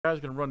Guys,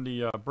 gonna run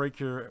the break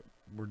here.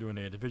 We're doing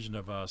a division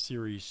of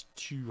Series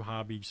 2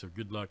 hobby, so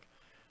good luck.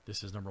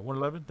 This is number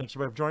 111. Thanks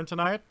everybody for joining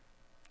tonight.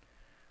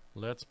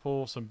 Let's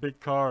pull some big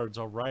cards.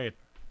 All right.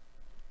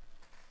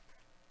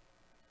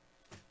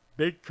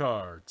 Big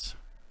cards.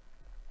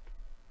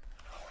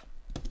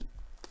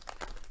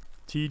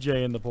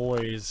 TJ and the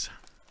boys.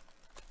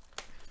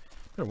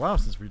 Been a while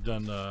since we've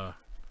done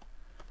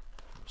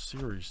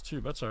Series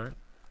 2, but that's alright.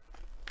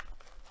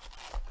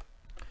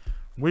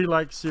 We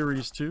like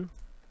Series 2.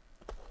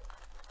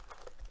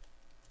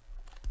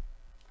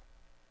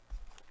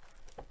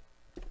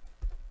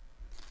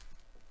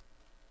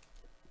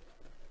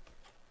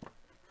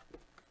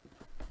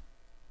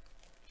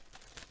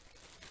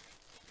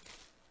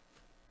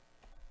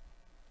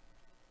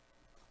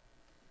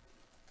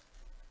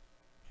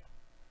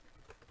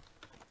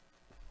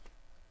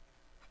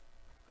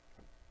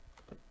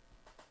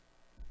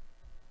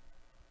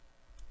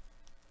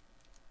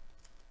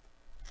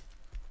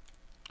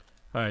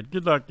 Alright,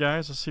 good luck,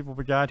 guys. Let's see what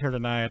we got here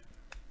tonight.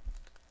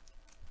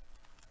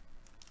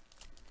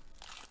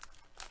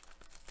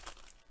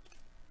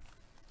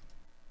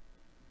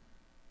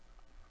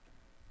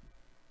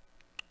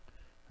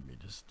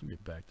 Let me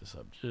back this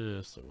up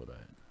just a little bit.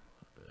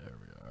 There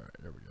we go. Alright,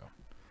 there we go.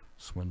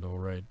 Swindle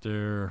right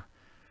there.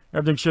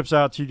 Everything ships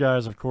out to you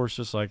guys, of course,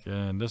 just like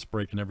in this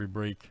break and every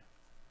break.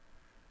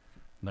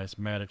 Nice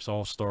Maddox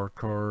All-Star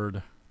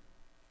card.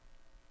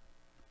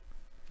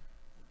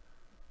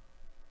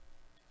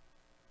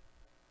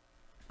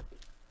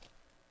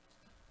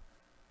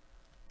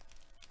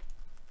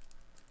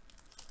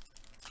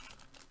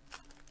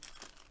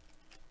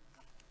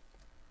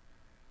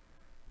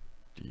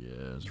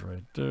 Diaz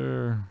right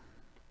there.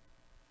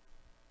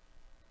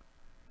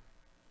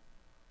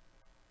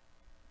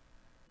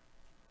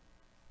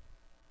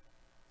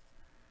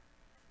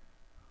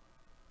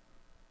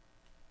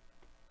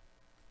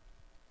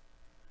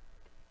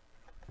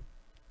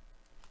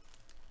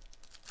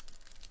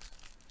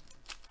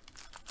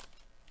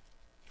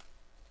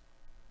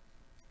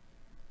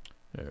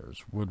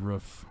 There's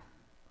Woodruff.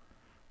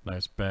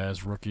 Nice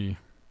Baz rookie.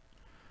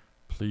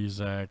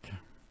 Plesac.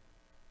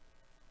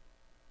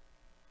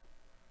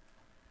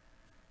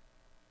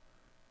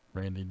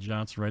 Randy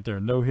Johnson right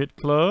there. No hit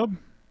club.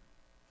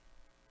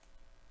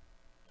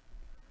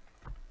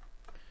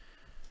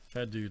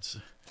 That dude's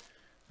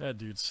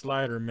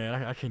slider,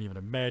 man. I can't even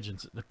imagine.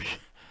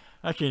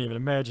 I can't even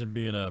imagine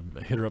being a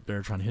hitter up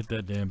there trying to hit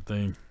that damn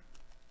thing.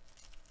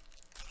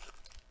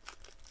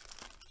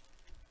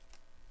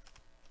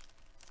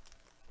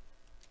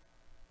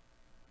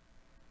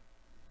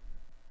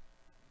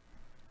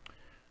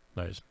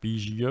 Nice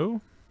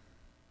Biggio.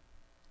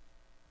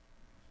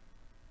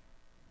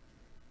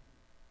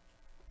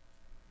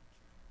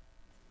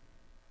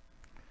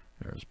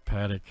 There's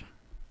Paddock.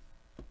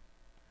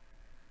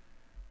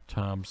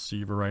 Tom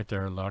Seaver right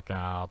there. Luck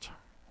out.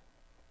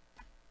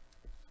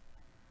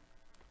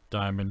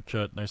 Diamond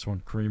cut. Nice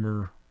one,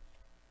 Creamer.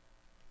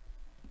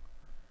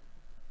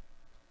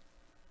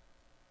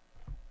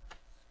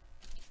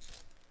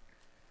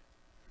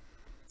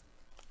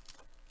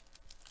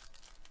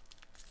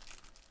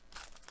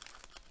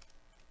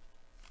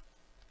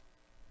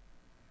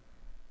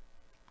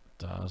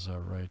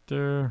 Daza right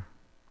there.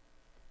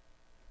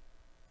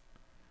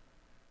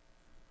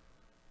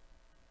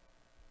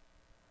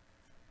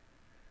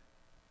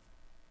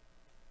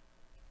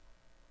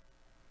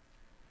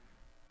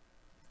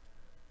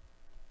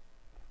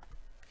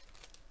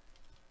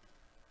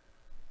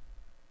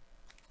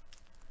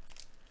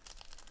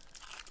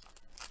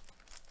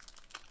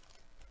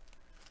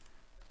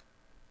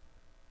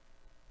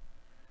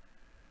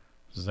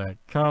 Zach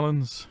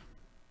Collins.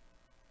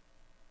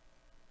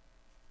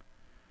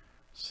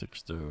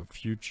 6 to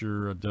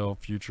Future, Adele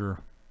Future.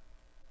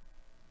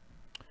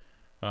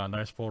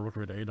 Nice full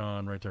rookie with 8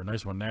 on right there.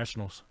 Nice one,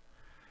 Nationals.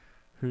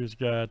 Who's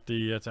got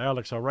the, that's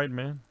Alex, all right,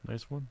 man.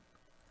 Nice one.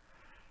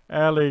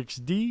 Alex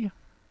D.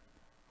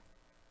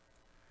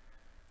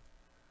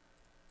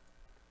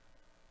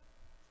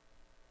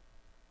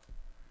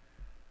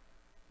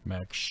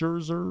 Max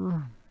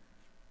Scherzer.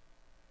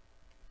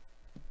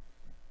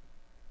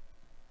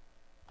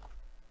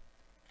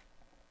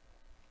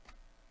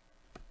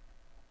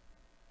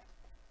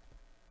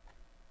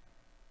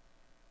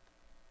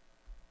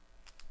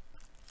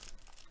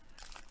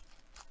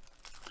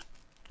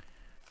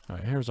 All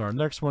right, here's our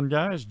next one,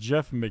 guys.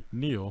 Jeff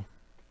McNeil.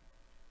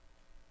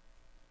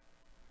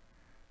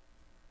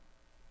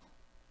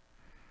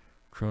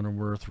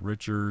 Cronenworth,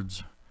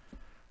 Richards,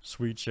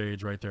 Sweet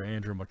Shades right there.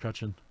 Andrew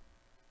McCutcheon.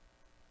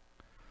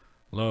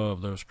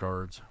 Love those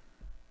cards.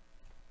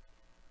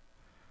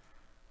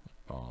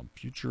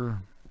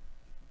 Future.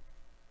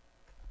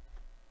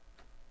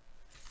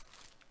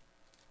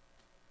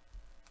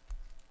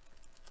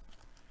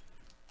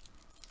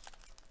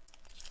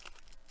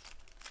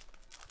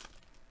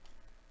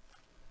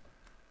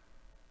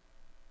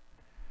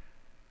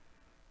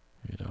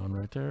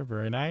 Right there,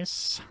 very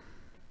nice.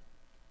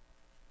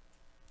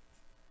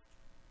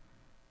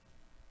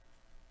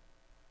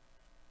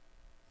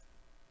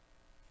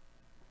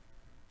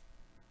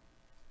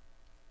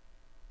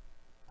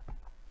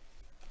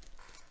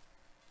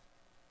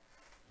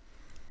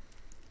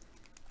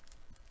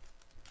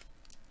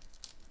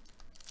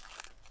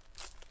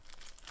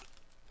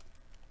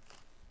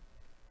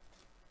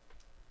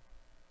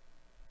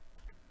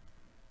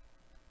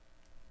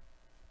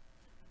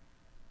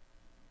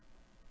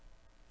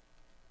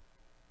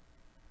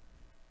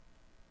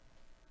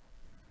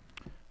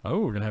 Oh,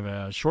 we're going to have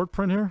a short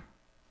print here.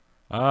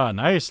 Ah,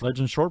 nice.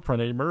 Legend short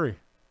print, Eddie Murray.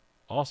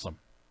 Awesome.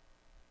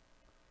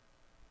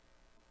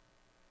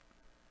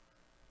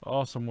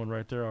 Awesome one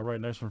right there. All right,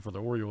 nice one for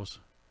the Orioles.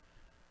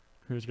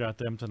 Who's got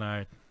them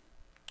tonight?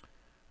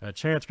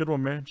 Chance, good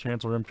one, man.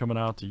 Chance or him coming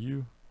out to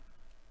you.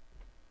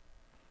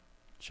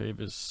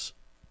 Chavis.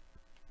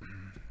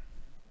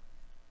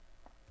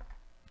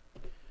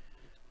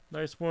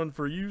 Nice one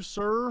for you,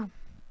 sir.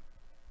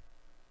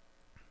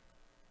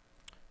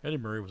 Eddie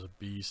Murray was a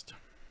beast.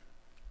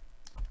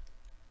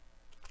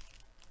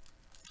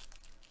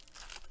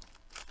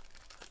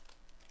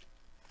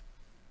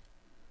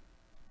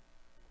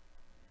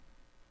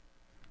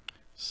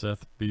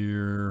 Seth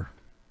Beer.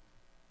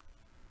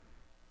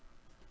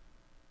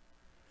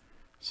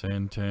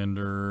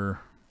 Santander.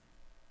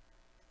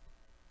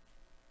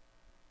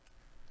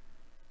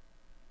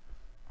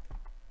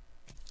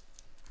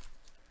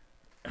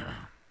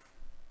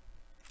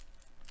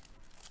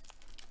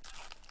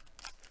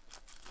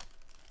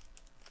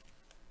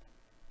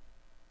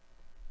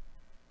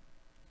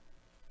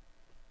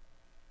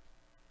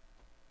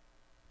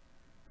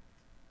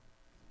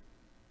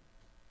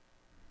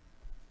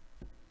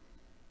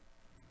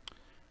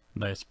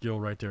 Nice Gill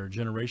right there.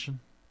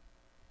 Generation.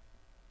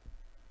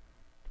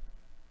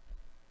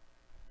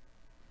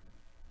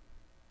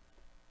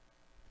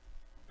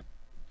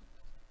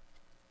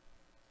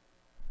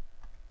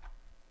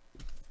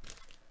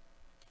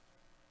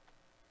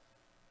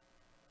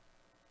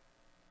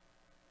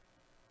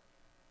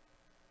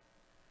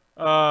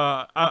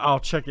 I'll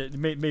check it. It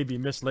may be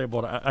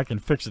mislabeled. I can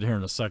fix it here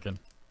in a second.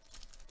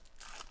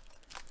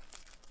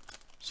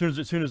 As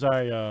soon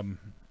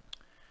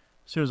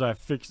as I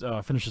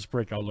finish this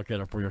break, I'll look at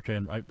it for you. Okay,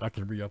 and I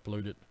can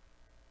re-upload it.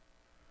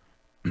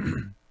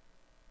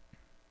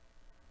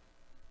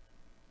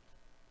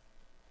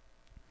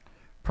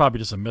 Probably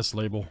just a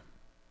mislabel.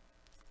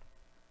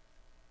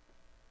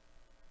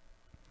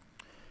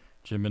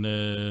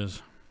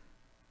 Jimenez.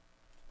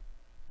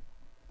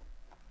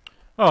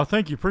 Oh,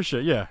 thank you.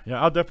 Appreciate it.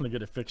 Yeah, I'll definitely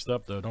get it fixed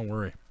up, though. Don't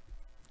worry.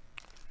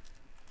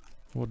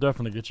 We'll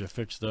definitely get you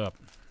fixed up.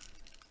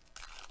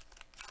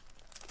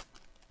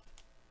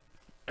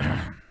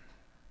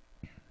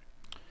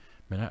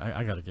 Man,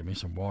 I got to get me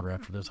some water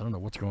after this. I don't know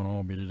what's going on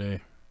with me today.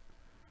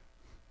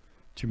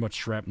 Too much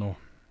shrapnel.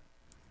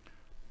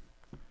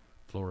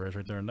 Flores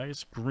right there.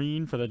 Nice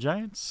green for the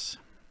Giants.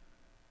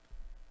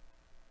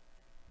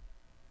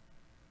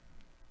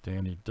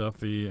 Danny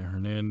Duffy,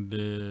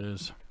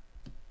 Hernandez.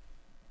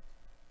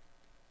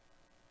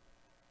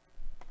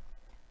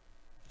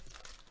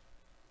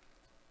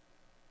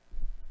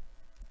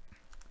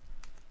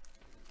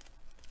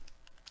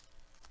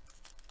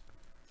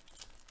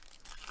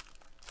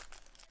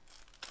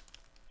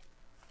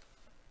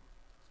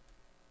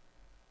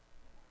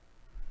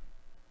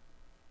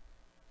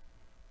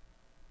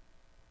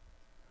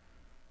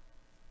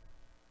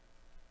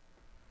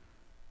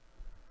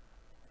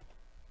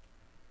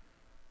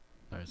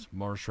 Nice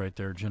Marsh right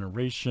there.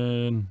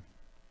 Generation.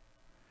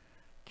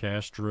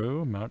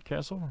 Castro,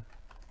 Mountcastle.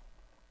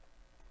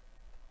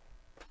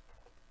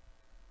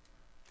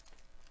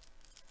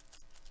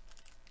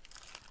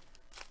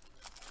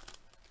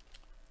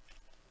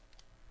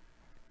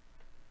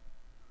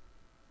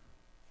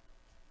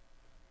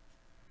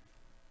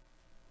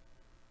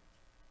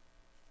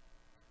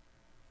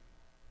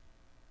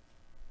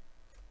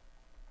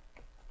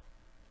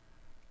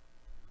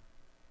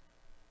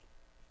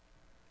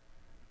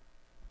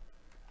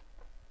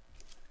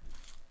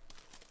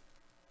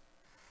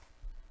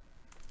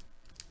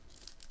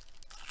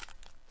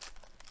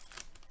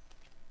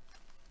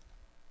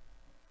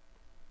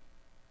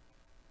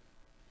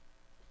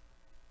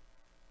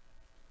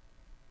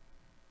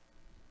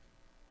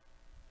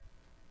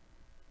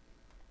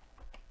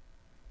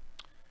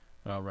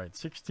 All right,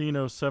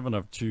 1607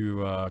 up to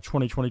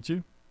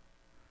 2022.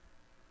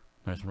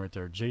 Nice one right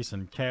there.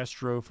 Jason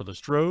Castro for the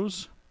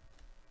Stros.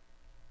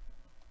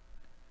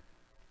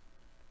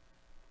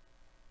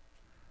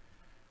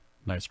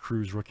 Nice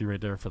Cruz rookie right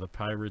there for the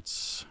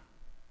Pirates.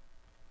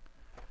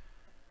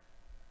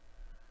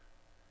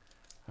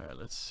 All right,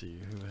 let's see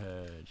who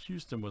had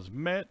Houston was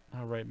Matt.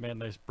 All right, Matt,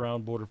 nice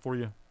brown border for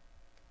you.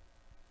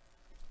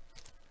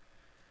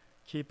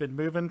 Keep it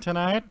moving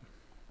tonight.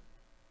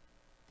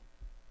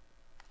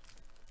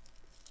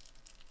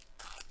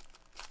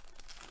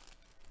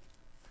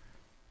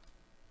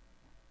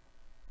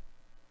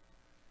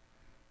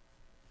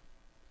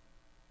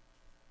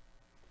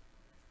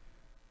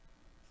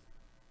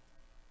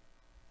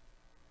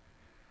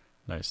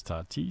 Nice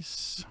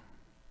Tatis.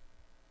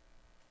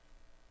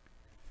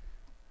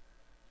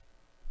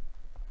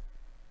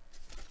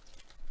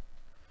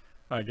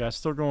 All right, guys,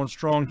 still going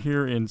strong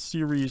here in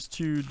Series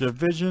 2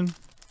 Division.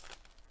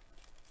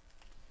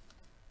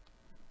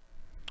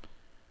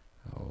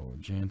 Oh,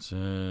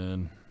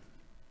 Jansen.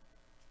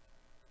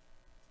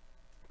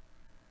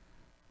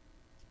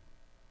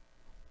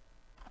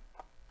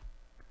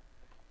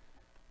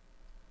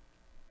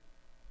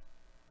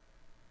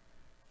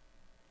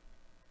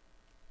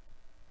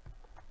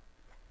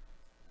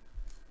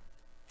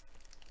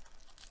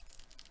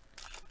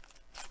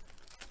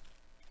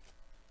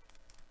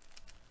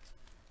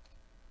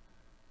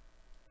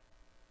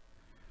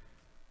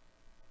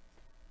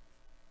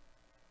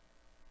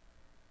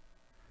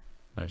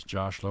 Nice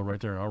Josh Lowe right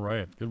there. All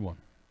right, good one.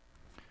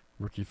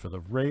 Rookie for the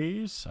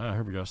Rays.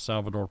 Here we go.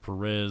 Salvador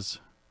Perez.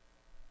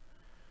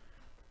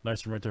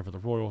 Nice one right there for the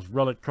Royals.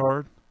 Relic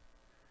card.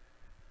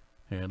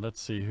 And let's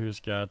see who's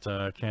got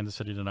Kansas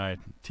City tonight.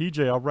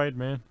 TJ, all right,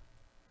 man.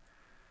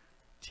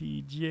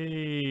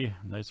 TJ.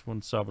 Nice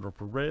one, Salvador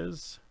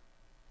Perez.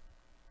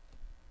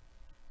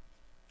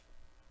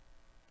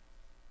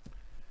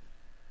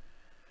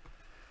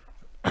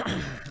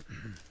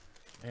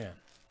 Man.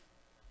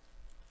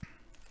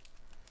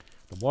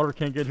 The water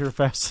can't get here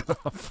fast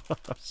enough.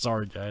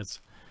 Sorry, guys.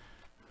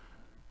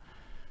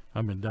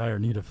 I'm in dire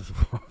need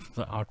of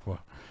the aqua.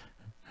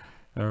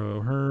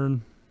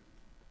 O'Hearn.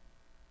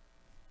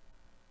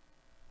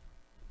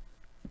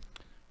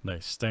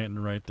 Nice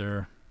Stanton right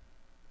there.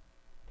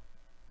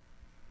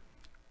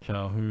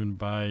 Calhoun,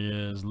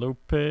 Baez,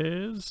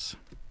 Lopez.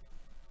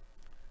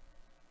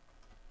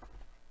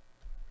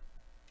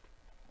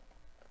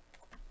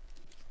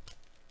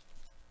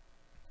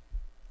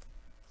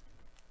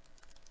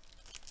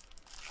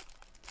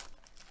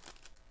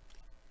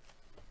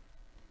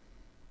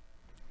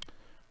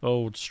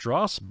 Old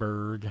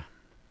Strasburg.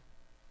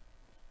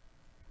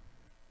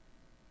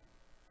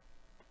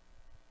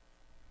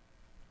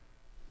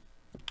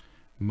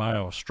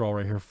 Miles Straw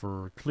right here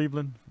for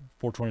Cleveland.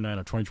 429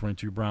 of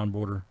 2022 brown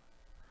border.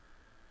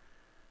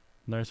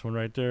 Nice one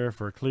right there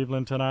for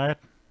Cleveland tonight.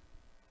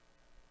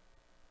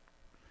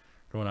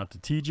 Going out to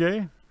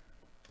TJ.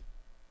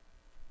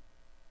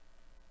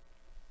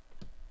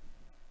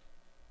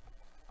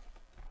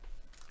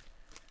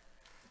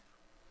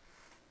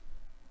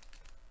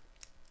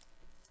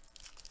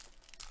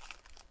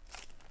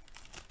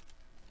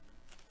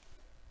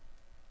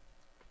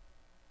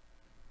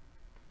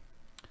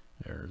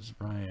 There's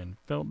Ryan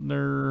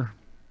Feltner.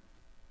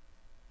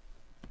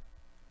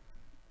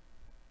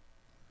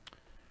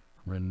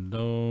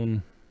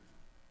 Rendon.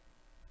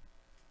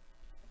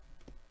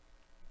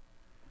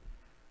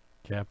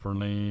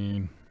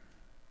 Kaepernick.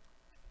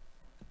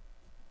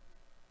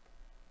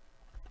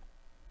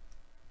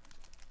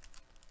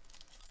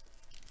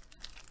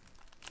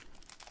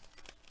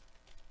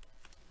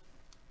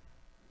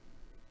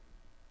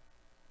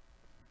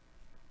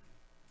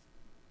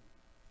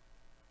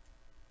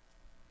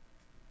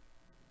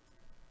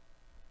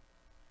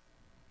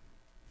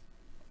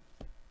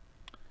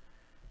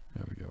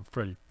 There we go.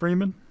 Freddie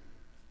Freeman.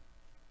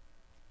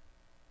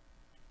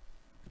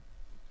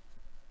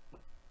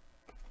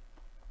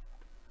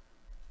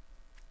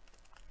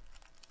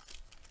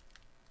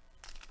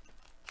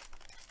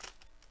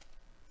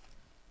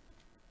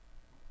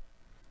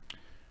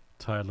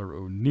 Tyler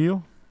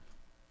O'Neill.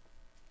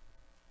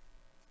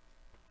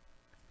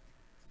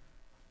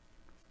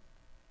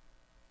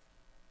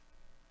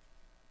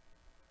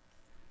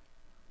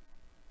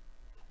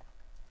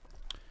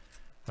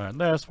 All right,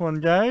 last one,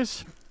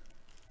 guys.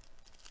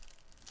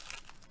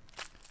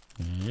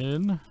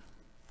 And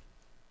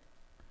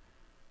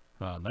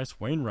nice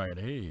Wainwright.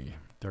 Hey,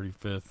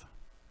 35th.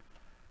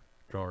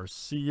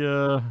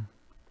 Garcia.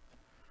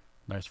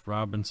 Nice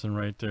Robinson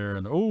right there.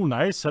 And oh,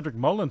 nice Cedric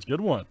Mullins. Good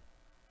one.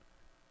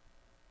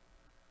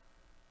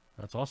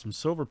 That's awesome.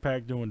 Silver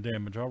pack doing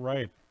damage. All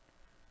right.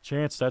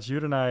 Chance, that's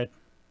you tonight.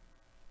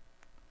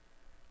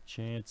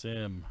 Chance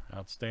M.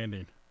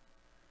 Outstanding.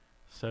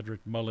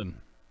 Cedric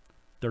Mullen.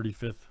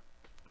 35th.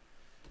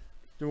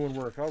 Doing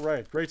work. All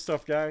right. Great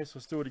stuff, guys.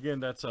 Let's do it again.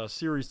 That's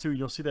Series 2.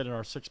 You'll see that in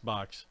our 6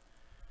 box.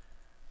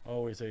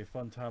 Always a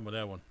fun time with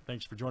that one.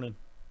 Thanks for joining.